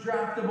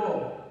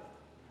undraftable.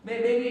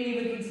 Maybe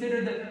even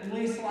considered the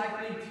least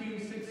likely to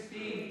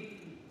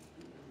succeed.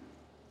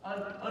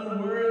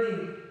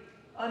 Unworthy,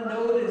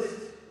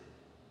 unnoticed.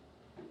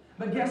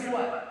 But guess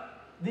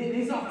what?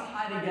 These all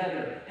tie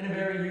together in a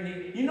very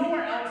unique... You know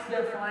where else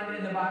they're found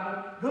in the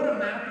Bible? Go to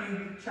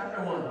Matthew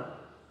chapter 1.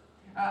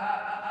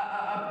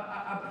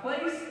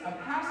 A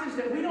passage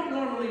that we don't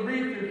normally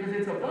read through because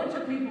it's a bunch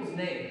of people's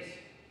names.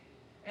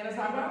 And it's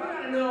like, well, we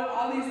got to know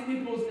all these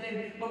people's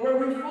names. But where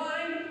we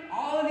find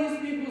all of these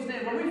people's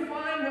names, where we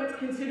find what's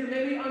considered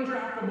maybe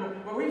undraftable,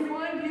 where we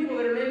find people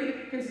that are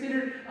maybe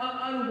considered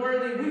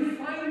unworthy, we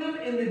find them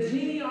in the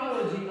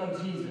genealogy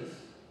of Jesus.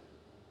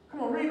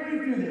 Come on, read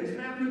through this.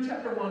 Matthew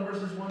chapter 1,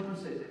 verses 1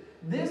 through 6.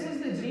 This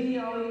is the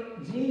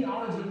genealogy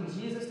of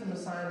Jesus, the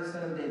Messiah, the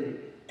son of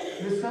David,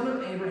 the son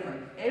of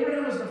Abraham.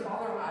 Abraham was the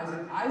father of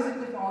Isaac, Isaac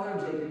the father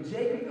of Jacob,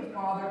 Jacob the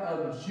father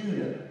of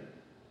Judah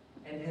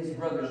and his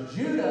brothers,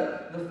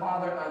 Judah the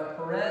father of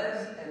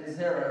Perez and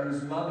Zerah,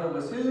 whose mother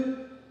was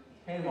who?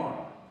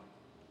 Tamar.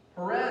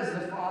 Perez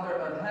the father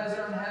of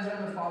Hezron,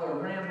 Hezron the father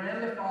of Ram,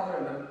 Ram the father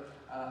of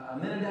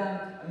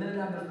Amminadab,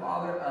 Amminadab the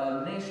father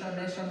of Nahshon,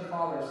 Nahshon the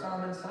father of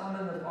Salmon,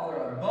 Salmon the father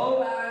of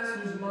Boaz,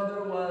 whose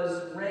mother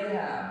was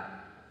Rahab,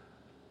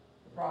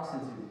 the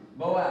prostitute.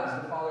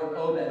 Boaz the father of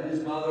Obed,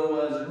 whose mother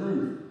was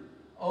Ruth.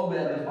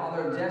 Obed the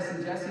father of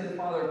Jesse, Jesse the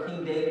father of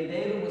King David.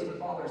 David was the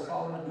father of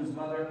Solomon, whose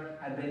mother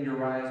had been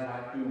Uriah's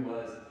wife, who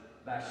was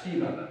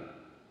Bathsheba.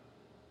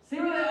 See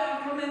where they all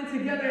come in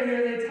together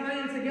here, they tie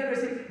in together.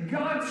 See,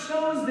 God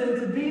chose them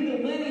to be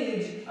the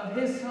lineage of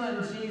his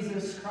son,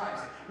 Jesus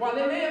Christ. While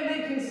they may have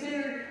been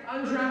considered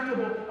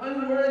undraftable,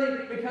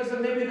 unworthy because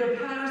of maybe their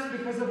past,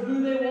 because of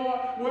who they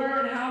were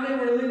and how they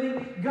were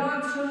living,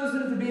 God chose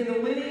them to be in the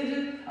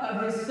lineage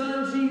of his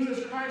son,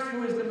 Jesus Christ,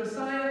 who is the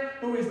Messiah,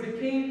 who is the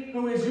King,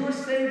 who is your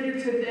Savior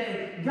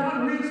today.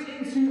 God reached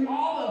into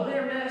all of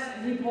their mess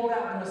and he pulled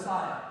out the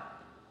Messiah.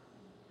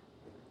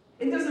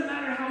 It doesn't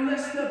matter how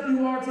messed up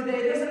you are today.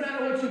 It doesn't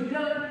matter what you've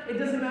done. It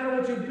doesn't matter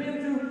what you've been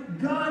through.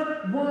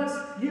 God wants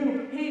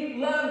you. He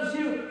loves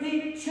you.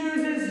 He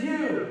chooses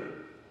you.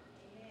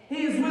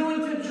 He is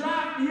willing to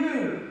draft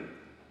you.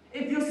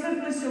 If you'll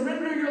simply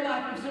surrender your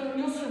life, if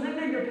you'll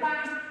surrender your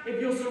past, if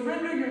you'll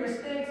surrender your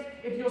mistakes,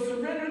 if you'll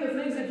surrender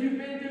the things that you've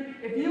been through,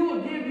 if you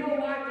will give your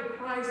life to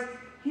Christ,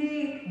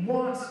 he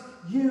wants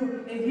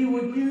you, and he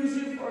will use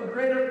you for a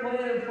greater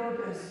plan and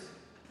purpose.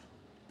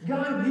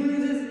 God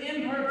uses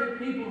imperfect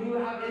people who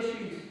have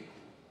issues.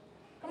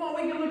 Come on,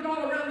 we can look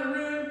all around the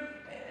room.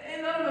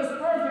 Ain't none of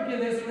us perfect in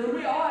this room.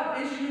 We all have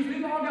issues.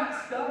 We've all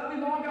got stuff.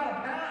 We've all got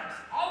a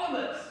past. All of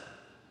us.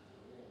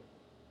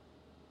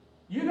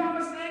 You got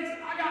mistakes.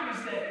 I got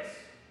mistakes.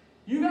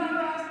 You got a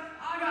past.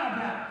 I got a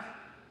past.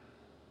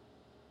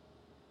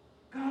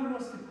 God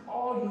wants to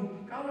call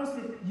you. God wants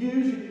to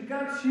use you.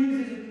 God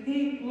chooses you.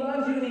 He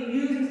loves you, and he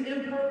uses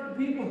imperfect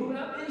people who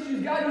have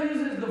issues. God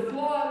uses the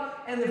flawed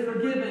and the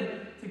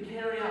forgiven to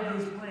carry out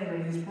his plan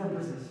and his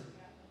purposes.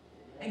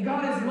 And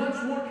God is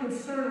much more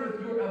concerned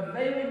with your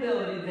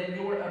availability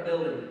than your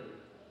ability.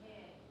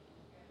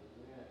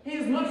 He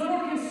is much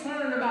more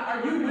concerned about,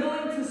 are you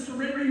willing to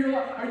surrender your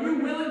life? Are you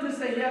willing to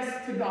say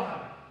yes to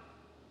God?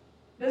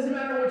 Doesn't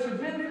matter what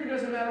you've been through,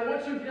 doesn't matter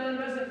what you've done,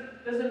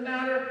 doesn't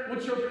matter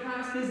what your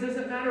past is,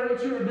 doesn't matter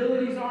what your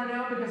abilities are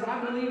now, because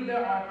I believe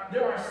there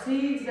are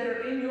seeds that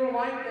are in your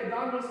life that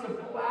God wants to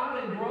pull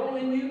out and grow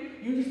in you.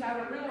 You just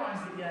haven't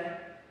realized it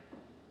yet.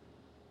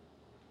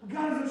 But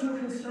God is much more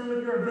concerned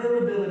with your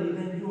availability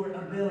than your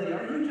ability.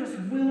 Are you just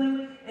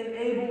willing and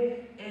able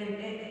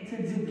and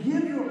to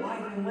give your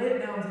life and lay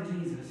it down to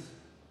Jesus?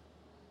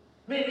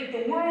 Man, if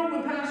the world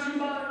would pass you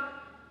by,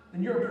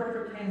 then you're a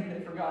perfect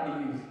candidate for God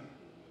to use.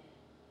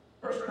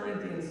 1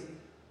 Corinthians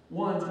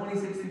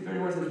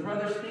 1:26-31 says,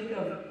 brothers, think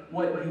of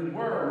what you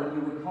were when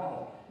you were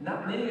called.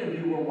 Not many of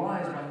you were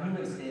wise by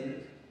human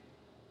standards.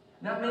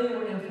 Not many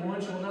were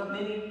influential, not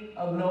many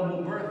of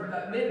noble birth.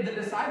 The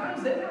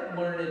disciples, they weren't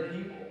learned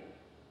people.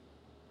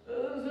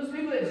 Those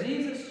people that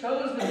Jesus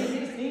chose to be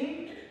his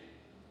team,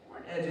 they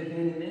weren't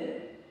educated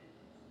men.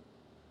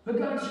 But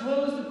God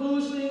chose the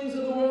foolish things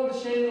of the world to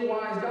shame the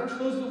wise. God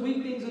chose the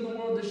weak things of the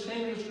world to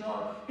shame the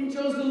strong. He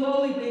chose the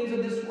lowly things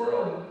of this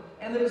world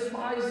and the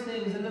despised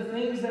things and the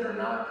things that are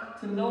not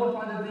to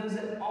nullify the things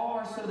that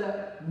are, so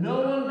that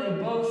no one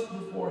may boast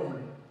before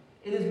him.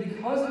 It is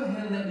because of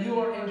him that you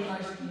are in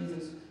Christ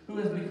Jesus, who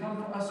has become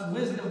for us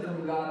wisdom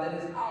from God,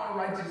 that is our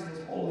righteousness,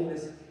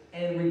 holiness,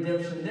 and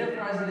redemption.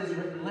 Therefore, as it is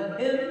written, let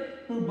him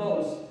who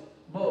boasts,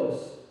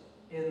 boast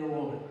in the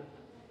Lord.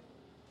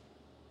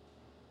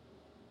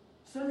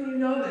 Some of you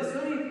know this.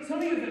 Some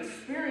of you have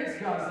experienced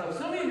God's love.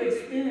 Some of you have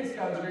experienced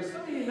God's grace.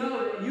 Some of you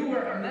know that you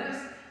were a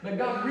mess, but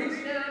God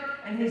reached down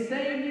and he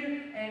saved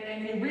you,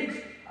 and he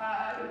reached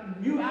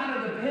you out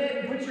of the pit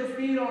and put your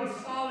feet on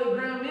solid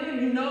ground. Many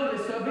of you know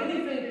this. So if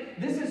anything,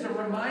 this is a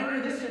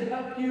reminder. This should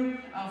help you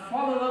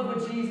fall in love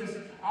with Jesus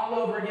all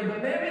over again.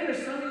 But maybe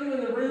there's some of you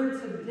in the room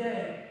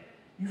today,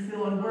 you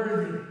feel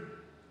unworthy.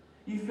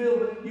 You feel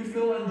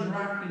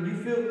undrafted.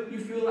 You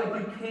feel like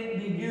you can't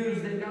be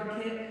used, that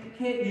God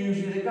can't use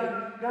you,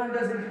 that God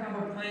doesn't have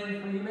a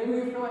plan for you. Maybe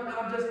you feel like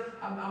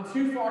I'm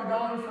too far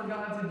gone for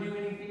God to do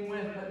anything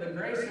with, but the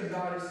grace of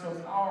God is so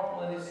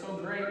powerful and it's so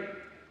great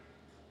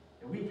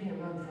that we can't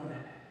run from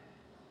it.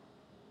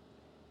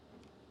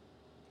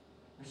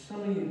 There's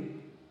some of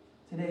you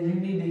today, you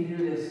need to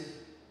hear this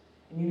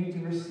and you need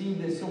to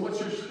receive this. So what's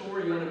your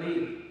story going to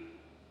be?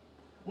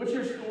 What's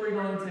your story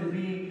going to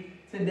be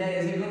today?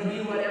 Is it going to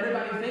be what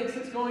everybody thinks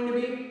it's going to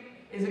be?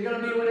 Is it going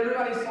to be what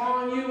everybody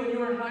saw in you when you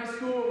were in high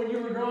school or when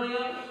you were growing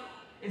up?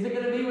 Is it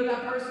going to be what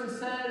that person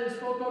said and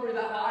spoke over,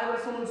 that lie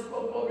that someone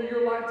spoke over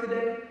your life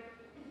today?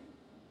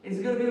 Is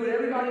it going to be what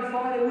everybody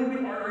thought it would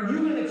be? Or are you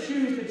going to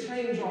choose to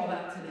change all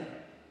that today?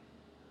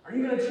 Are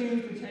you going to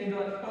choose to change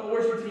all that? Oh,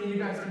 worship team, you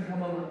guys can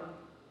come over.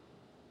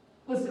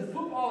 Listen,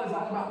 football is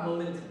all about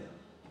momentum.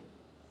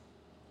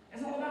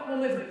 It's all about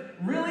momentum.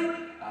 Really,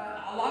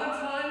 a lot of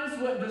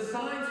times what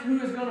decides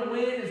who is going to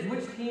win is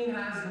which team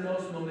has the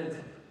most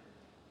momentum.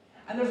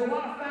 And there's a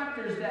lot of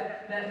factors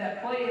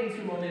that play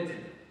into momentum.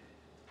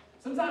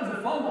 Sometimes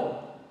a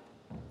fumble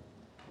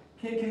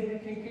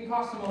can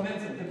cost some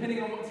momentum,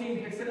 depending on what team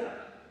picks it up.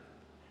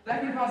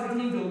 That can cause a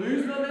team to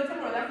lose momentum,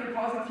 or that can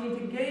cause a team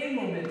to gain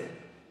momentum.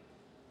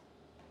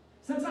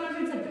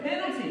 Sometimes it's a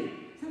penalty.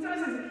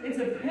 Sometimes it's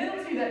a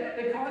penalty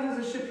that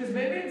causes a shift, because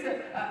maybe it's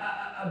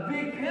a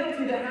big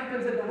penalty that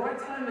happens at the right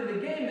time in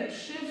the game that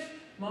shifts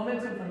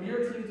momentum from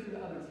your team to the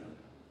other team.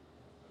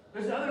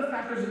 There's other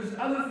factors, there's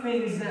other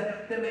things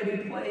that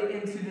maybe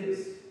play into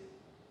this.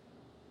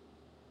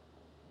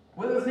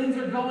 Whether things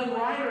are going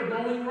right or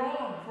going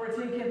wrong for a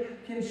team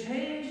can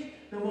change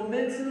the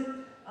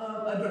momentum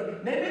of a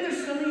game. Maybe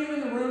there's some of you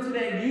in the room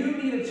today, you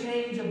need a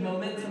change of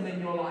momentum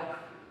in your life.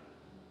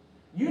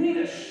 You need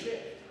a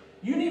shift.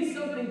 You need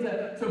something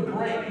to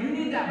break. You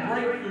need that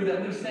breakthrough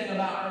that we sang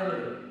about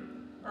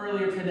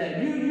earlier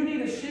today. You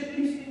need a shift.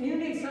 You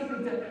need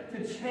something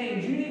to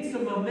change. You need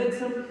some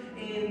momentum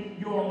in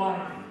your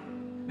life.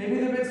 Maybe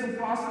there have been some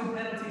costly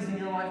penalties in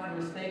your life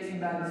for mistakes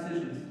and bad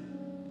decisions.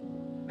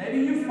 Maybe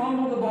you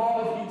fumbled the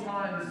ball a few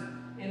times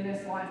in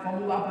this life,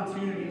 fumbled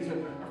opportunities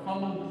or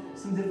fumbled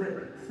some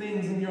different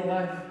things in your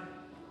life.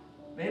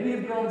 Maybe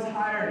you've grown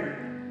tired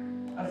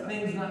of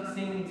things not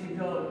seeming to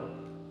go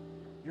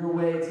your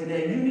way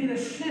today. You need a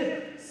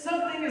shift.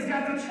 Something has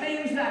got to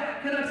change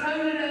that. Can I tell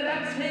you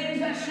that change,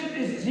 that shift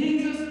is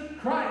Jesus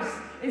Christ.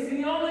 It's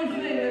the only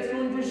thing that's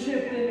going to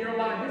shift in your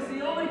life. It's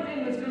the only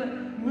thing that's going to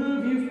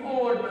move you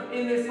forward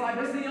in this life.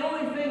 It's the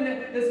only thing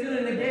that's going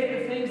to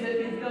negate the things that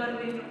you've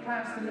done in your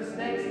past, the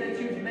mistakes that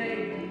you've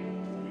made.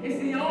 It's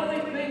the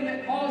only thing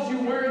that calls you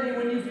worthy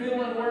when you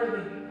feel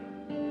unworthy.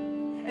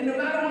 And no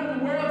matter what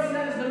the world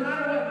says, no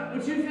matter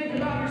what you think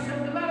about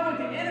yourself, no matter what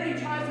the enemy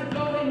tries to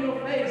throw in your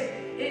face,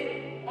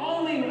 it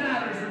only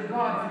matters what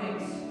God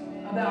thinks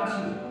about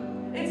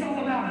you. It's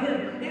all about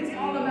Him. It's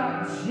all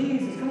about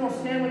Jesus. Come on,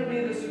 stand with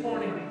me this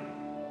morning.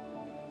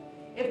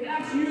 If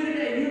that's you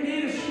today, you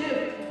need a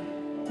shift.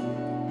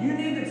 You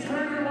need to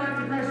turn your life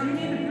to Christ. You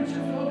need to put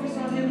your focus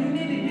on Him. You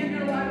need to give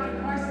your life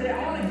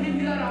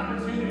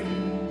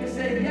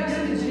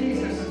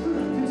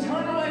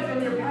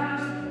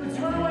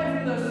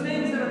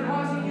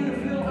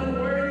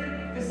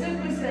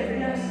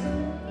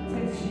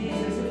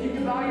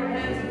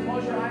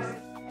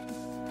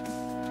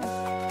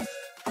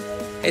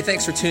Hey,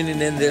 thanks for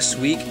tuning in this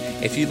week.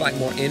 If you'd like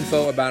more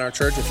info about our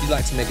church, if you'd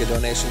like to make a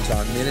donation to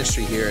our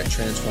ministry here at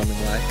Transforming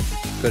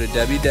Life, go to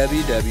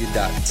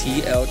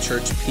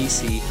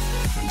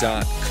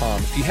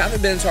www.tlchurchpc.com. If you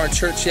haven't been to our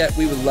church yet,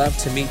 we would love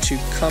to meet you.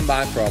 Come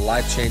by for a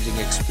life-changing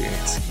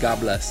experience.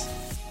 God bless.